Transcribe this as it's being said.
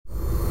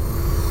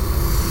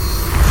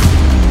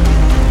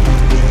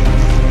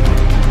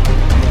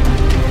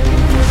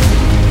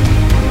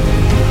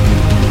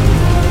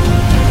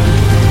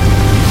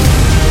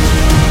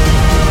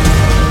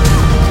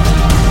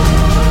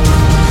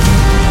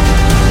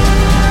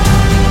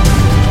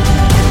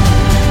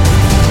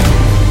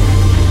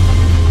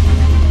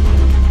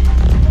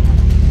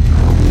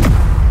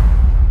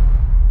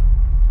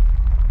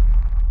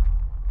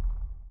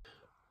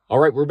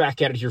right, we're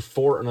back at it here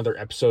for another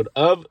episode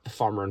of the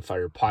Farmer on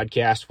Fire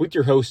podcast with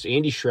your host,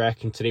 Andy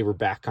Schreck, and today we're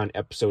back on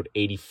episode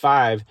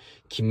 85,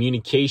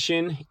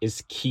 Communication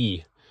is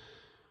Key.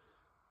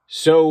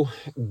 So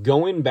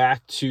going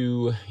back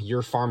to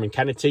your farm and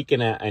kind of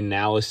taking an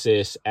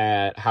analysis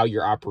at how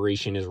your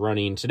operation is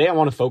running, today I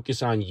want to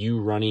focus on you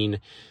running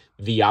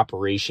the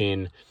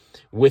operation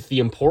with the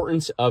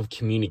importance of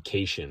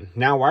communication.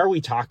 Now, why are we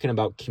talking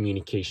about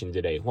communication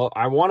today? Well,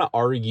 I want to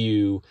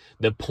argue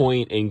the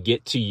point and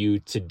get to you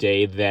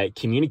today that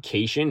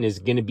communication is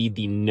going to be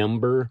the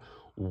number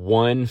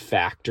one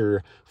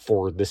factor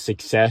for the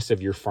success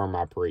of your farm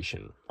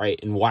operation, right?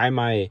 And why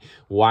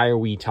are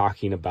we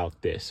talking about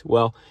this?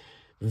 Well,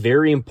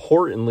 very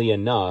importantly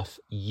enough,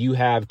 you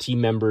have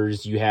team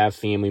members, you have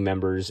family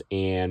members,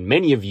 and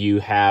many of you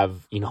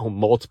have,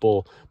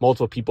 multiple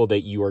people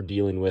that you are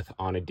dealing with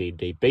on a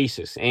day-to-day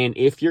basis. And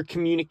if your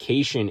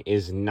communication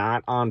is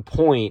not on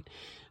point,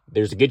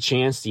 there's a good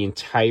chance the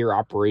entire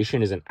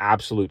operation is an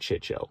absolute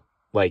shit show.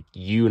 Like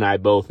you and I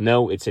both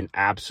know, it's an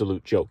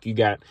absolute joke. You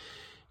got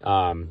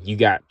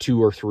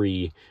 2 or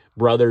 3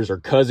 brothers or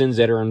cousins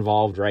that are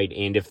involved, right?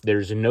 And if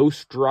there's no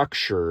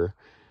structure,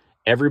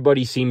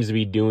 everybody seems to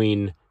be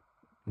doing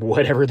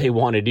whatever they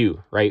want to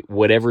do, right?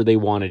 Whatever they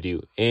want to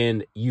do.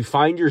 And you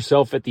find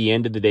yourself at the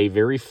end of the day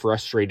very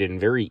frustrated and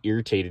very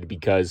irritated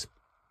because,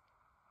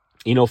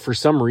 for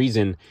some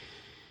reason,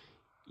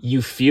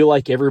 you feel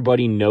like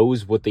everybody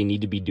knows what they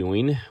need to be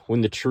doing when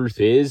the truth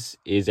is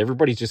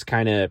everybody's just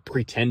kind of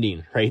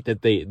pretending, right?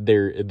 That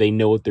they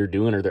know what they're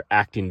doing or they're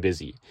acting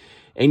busy.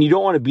 And you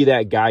don't want to be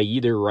that guy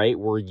either, right?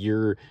 Where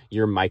you're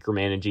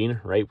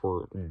micromanaging, right?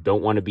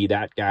 Don't want to be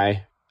that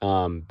guy.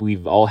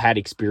 We've all had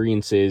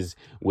experiences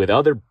with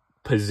other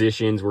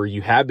positions where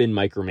you have been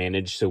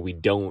micromanaged, so we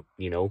don't,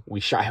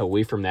 we shy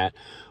away from that.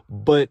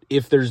 But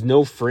if there's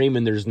no frame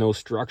and there's no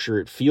structure,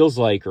 it feels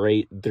like,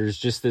 right, there's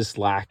just this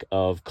lack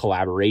of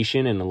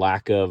collaboration and a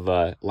lack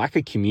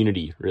of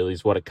community, really,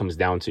 is what it comes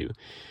down to.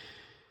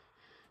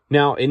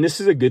 Now, and this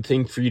is a good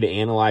thing for you to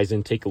analyze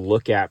and take a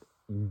look at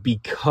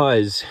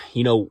because,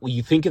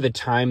 you think of the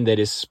time that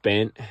is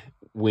spent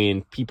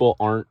when people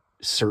aren't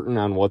certain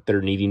on what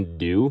they're needing to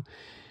do.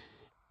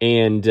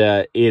 And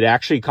it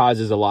actually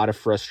causes a lot of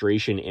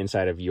frustration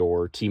inside of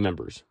your team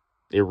members.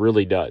 It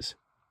really does.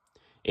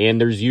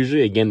 And there's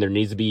usually, again, there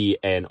needs to be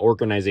an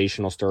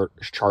organizational chart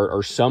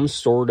or some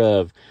sort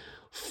of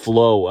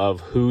flow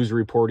of who's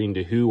reporting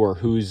to who or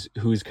who's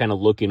kind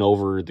of looking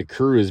over the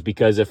crews.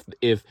 Because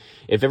if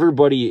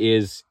everybody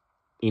is,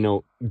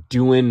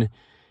 doing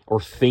or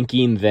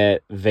thinking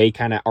that they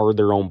kind of are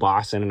their own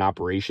boss in an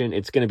operation,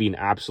 it's going to be an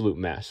absolute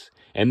mess.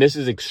 And this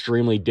is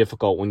extremely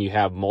difficult when you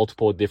have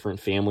multiple different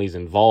families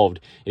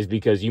involved, is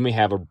because you may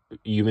have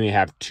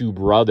 2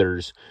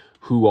 brothers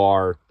who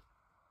are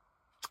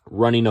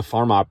running a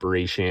farm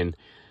operation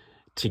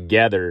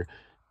together,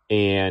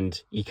 and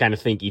you kind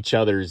of think each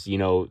other's, sits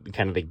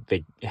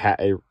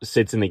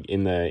in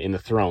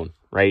the throne,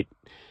 right?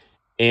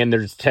 And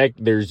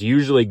there's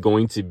usually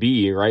going to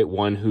be, right,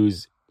 one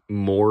who's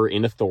more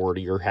in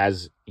authority or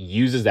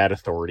uses that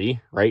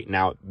authority. Right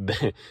now,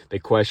 the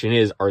question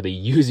is, are they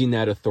using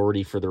that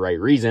authority for the right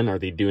reason? Are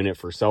they doing it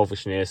for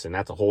selfishness? And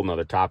that's a whole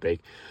nother topic.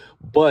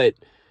 But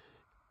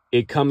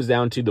it comes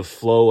down to the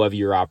flow of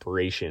your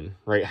operation,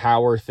 right?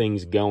 How are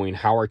things going?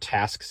 How are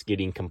tasks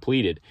getting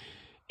completed?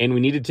 And we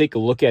need to take a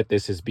look at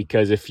this, is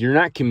because if you're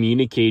not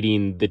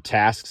communicating the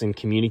tasks and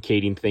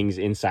communicating things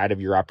inside of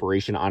your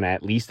operation on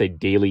at least a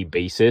daily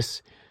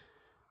basis,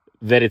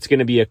 that it's going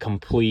to be a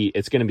complete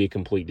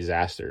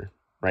disaster,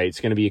 right?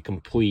 It's going to be a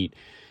complete,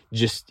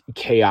 just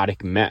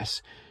chaotic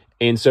mess.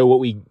 And so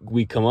what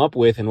we come up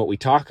with and what we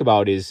talk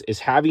about is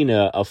having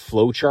a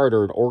flow chart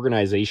or an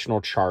organizational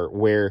chart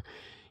where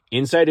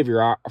inside of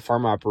your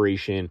farm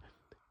operation,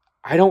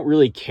 I don't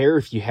really care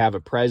if you have a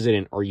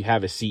president or you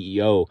have a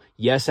CEO.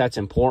 Yes, that's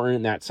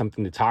important. That's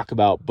something to talk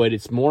about, but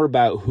it's more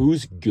about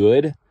who's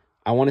good.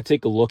 I want to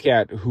take a look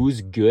at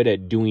who's good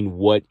at doing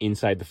what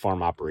inside the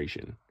farm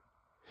operation.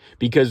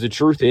 Because the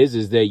truth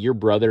is that your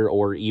brother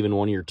or even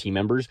one of your team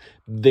members,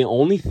 the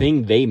only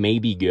thing they may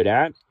be good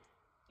at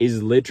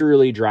is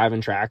literally driving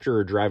tractor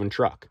or driving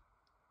truck.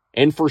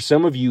 And for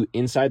some of you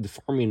inside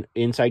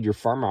your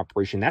farm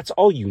operation, that's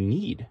all you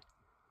need.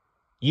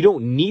 You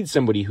don't need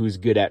somebody who's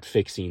good at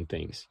fixing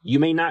things. You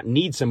may not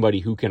need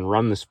somebody who can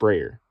run the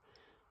sprayer.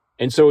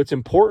 And so it's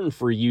important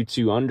for you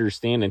to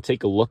understand and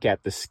take a look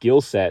at the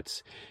skill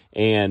sets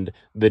and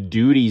the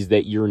duties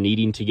that you're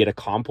needing to get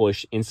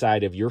accomplished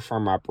inside of your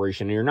farm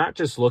operation. And you're not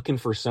just looking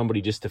for somebody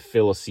just to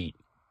fill a seat,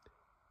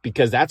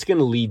 because that's going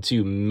to lead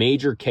to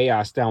major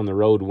chaos down the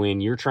road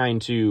when you're trying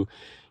to,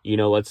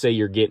 let's say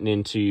you're getting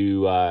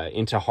into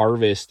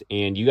harvest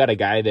and you got a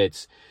guy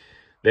that's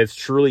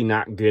truly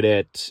not good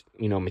at,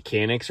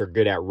 mechanics or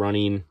good at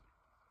running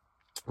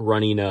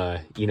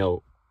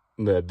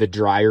the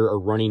dryer or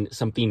running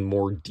something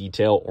more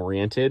detail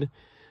oriented,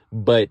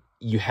 but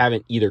you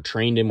haven't either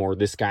trained him or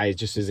this guy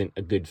just isn't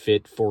a good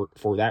fit for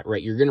that,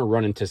 right? You're going to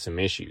run into some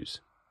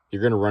issues.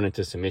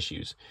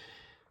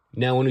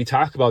 Now, when we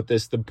talk about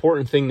this, the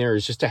important thing there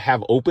is just to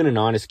have open and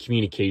honest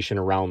communication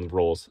around the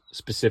roles,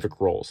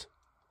 specific roles,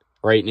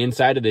 right? And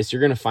inside of this, you're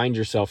going to find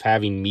yourself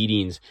having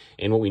meetings.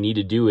 And what we need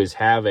to do is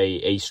have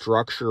a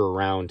structure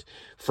around,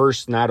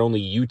 first, not only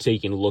you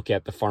taking a look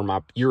at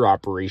the your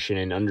operation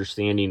and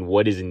understanding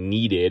what is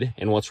needed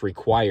and what's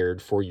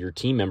required for your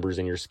team members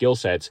and your skill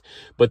sets,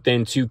 but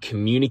then to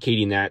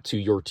communicating that to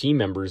your team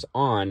members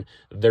on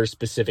their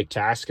specific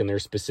task and their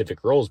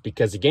specific roles.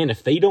 Because again,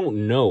 if they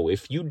don't know,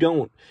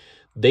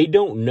 they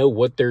don't know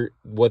what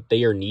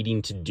they are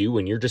needing to do,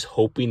 and you're just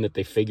hoping that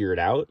they figure it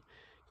out.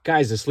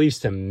 Guys, this leads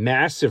to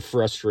massive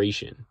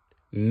frustration,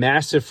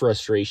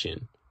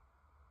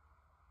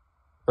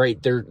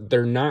 right?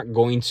 They're not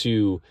going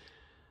to,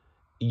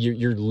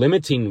 you're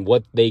limiting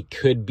what they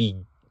could be,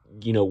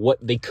 what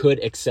they could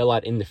excel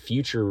at in the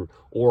future,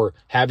 or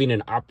having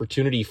an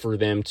opportunity for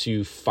them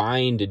to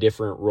find a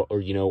different,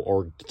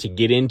 or to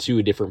get into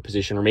a different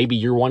position. Or maybe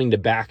you're wanting to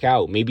back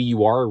out. Maybe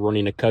you are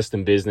running a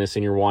custom business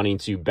and you're wanting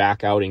to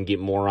back out and get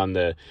more on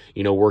the,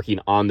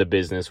 working on the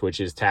business, which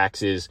is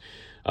taxes,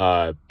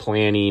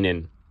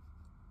 planning,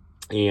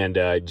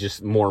 and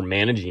just more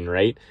managing,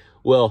 right?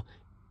 Well,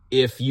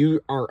 if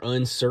you are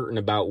uncertain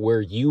about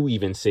where you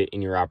even sit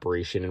in your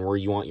operation and where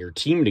you want your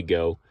team to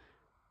go,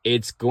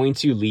 it's going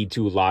to lead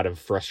to a lot of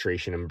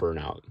frustration and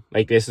burnout.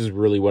 Like, this is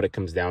really what it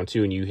comes down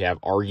to. And you have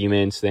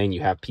arguments, then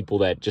you have people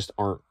that just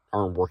aren't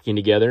working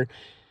together.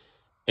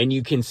 And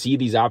you can see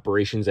these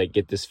operations that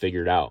get this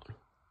figured out.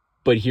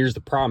 But here's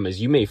the problem is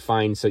you may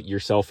find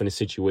yourself in a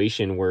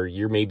situation where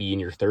you're maybe in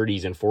your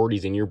 30s and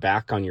 40s and you're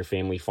back on your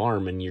family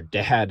farm and your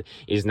dad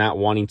is not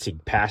wanting to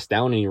pass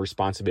down any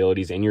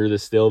responsibilities, and you're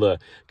still the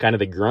kind of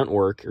the grunt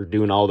work, or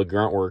doing all the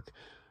grunt work,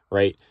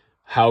 right?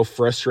 How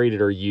frustrated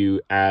are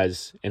you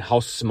and how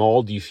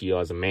small do you feel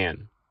as a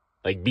man?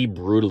 Like, be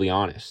brutally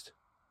honest,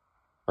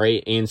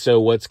 right? And so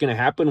what's going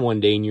to happen one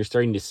day, and you're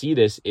starting to see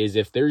this, is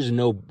if there's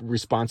no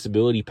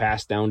responsibility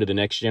passed down to the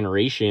next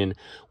generation,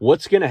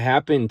 what's going to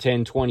happen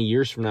 10, 20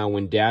 years from now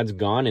when dad's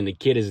gone and the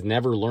kid has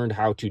never learned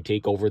how to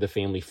take over the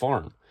family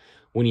farm?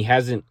 When he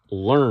hasn't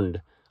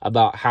learned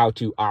about how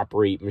to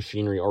operate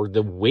machinery, or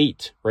the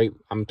weight, right?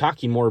 I'm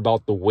talking more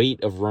about the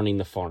weight of running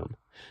the farm.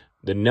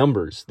 The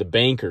numbers, the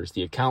bankers,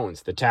 the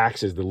accountants, the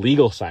taxes, the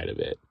legal side of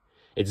it.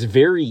 It's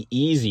very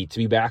easy to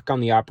be back on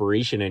the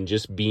operation and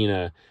just being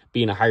a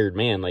hired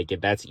man. Like,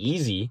 that's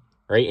easy,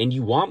 right? And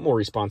you want more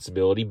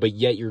responsibility, but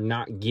yet you're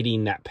not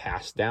getting that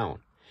passed down.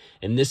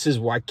 And this is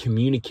why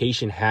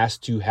communication has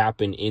to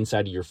happen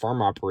inside of your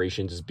farm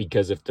operations, is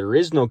because if there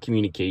is no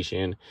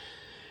communication,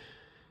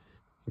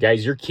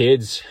 guys, your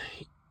kids,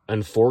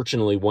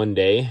 unfortunately, one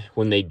day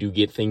when they do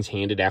get things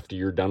handed after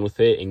you're done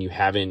with it and you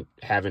haven't,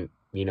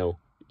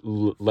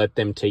 let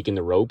them take in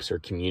the ropes or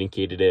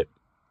communicated it,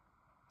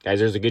 guys,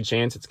 there's a good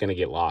chance it's going to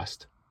get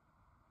lost.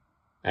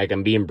 Like,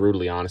 I'm being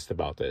brutally honest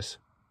about this.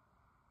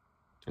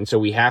 And so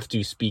we have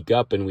to speak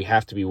up, and we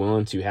have to be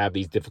willing to have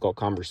these difficult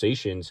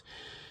conversations,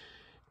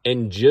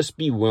 and just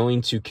be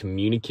willing to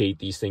communicate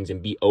these things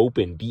and be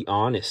open, be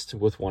honest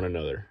with one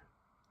another,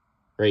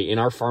 right? In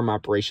our farm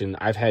operation,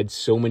 I've had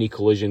so many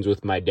collisions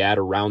with my dad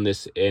around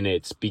this, and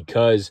it's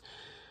because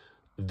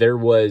there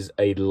was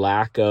a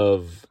lack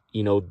of,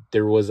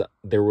 there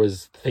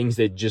was things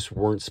that just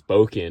weren't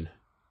spoken.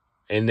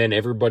 And then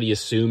everybody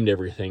assumed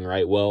everything,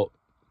 right? Well,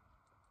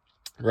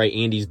 right,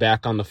 Andy's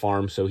back on the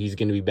farm, so he's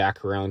going to be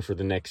back around for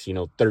the next,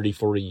 30,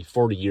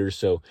 40 years.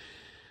 So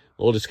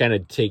we'll just kind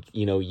of take,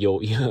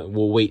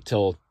 we'll wait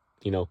till,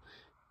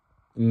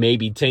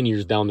 maybe 10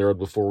 years down the road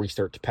before we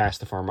start to pass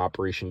the farm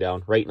operation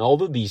down, right? And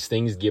all of these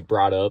things get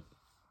brought up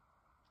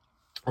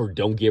or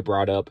don't get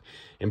brought up,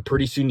 and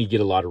pretty soon you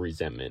get a lot of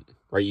resentment,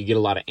 right? You get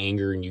a lot of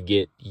anger, and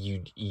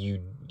you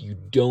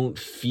don't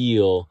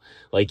feel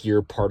like you're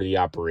a part of the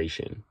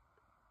operation,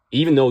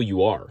 even though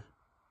you are.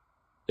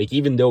 Like,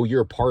 even though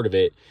you're a part of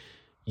it,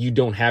 you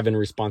don't have any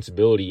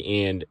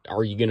responsibility. And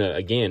are you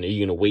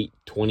gonna wait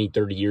 20,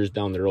 30 years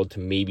down the road to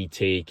maybe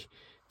take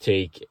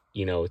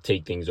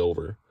things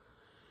over?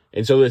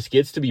 And so this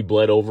gets to be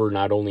bled over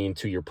not only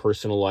into your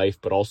personal life,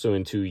 but also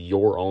into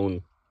your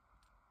own,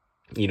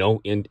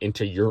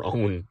 into your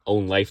own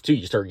life too.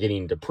 You start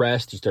getting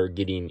depressed, you start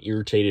getting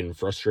irritated and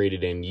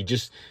frustrated, and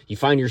you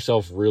find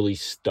yourself really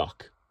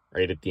stuck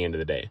right at the end of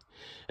the day.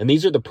 And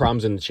these are the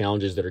problems and the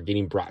challenges that are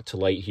getting brought to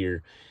light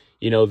here,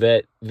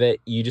 that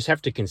you just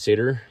have to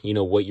consider,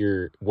 what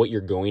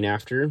you're going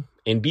after,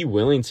 and be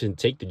willing to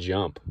take the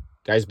jump.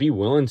 Guys, be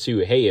willing to,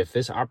 hey, if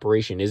this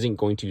operation isn't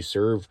going to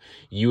serve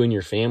you and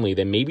your family,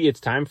 then maybe it's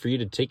time for you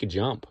to take a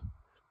jump.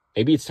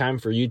 Maybe it's time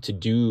for you to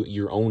do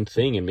your own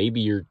thing, and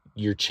maybe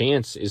your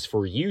chance is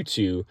for you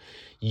to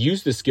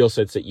use the skill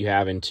sets that you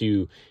have and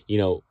to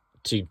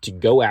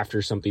go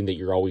after something that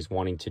you're always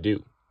wanting to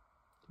do.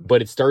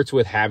 But it starts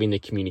with having the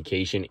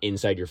communication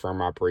inside your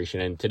farm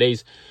operation. And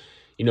today's,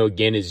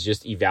 again, is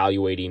just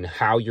evaluating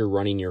how you're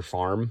running your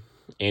farm,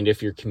 and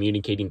if you're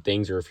communicating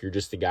things, or if you're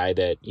just the guy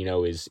that,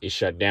 is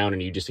shut down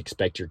and you just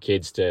expect your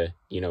kids to,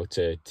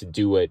 to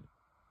do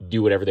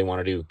whatever they want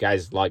to do.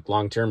 Guys, like,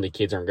 long term, the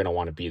kids aren't going to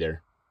want to be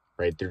there.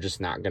 right? They're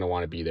just not going to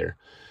want to be there.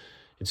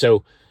 And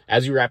so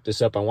as we wrap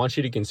this up, I want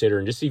you to consider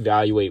and just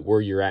evaluate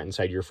where you're at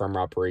inside your farm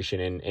operation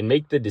and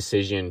make the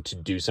decision to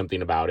do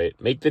something about it.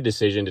 Make the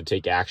decision to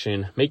take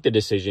action. Make the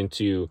decision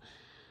to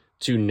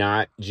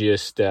not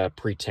just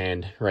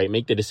pretend, right?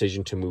 Make the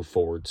decision to move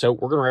forward. So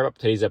we're going to wrap up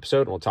today's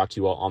episode, and we'll talk to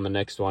you all on the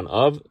next one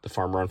of the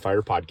Farmer on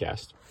Fire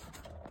podcast.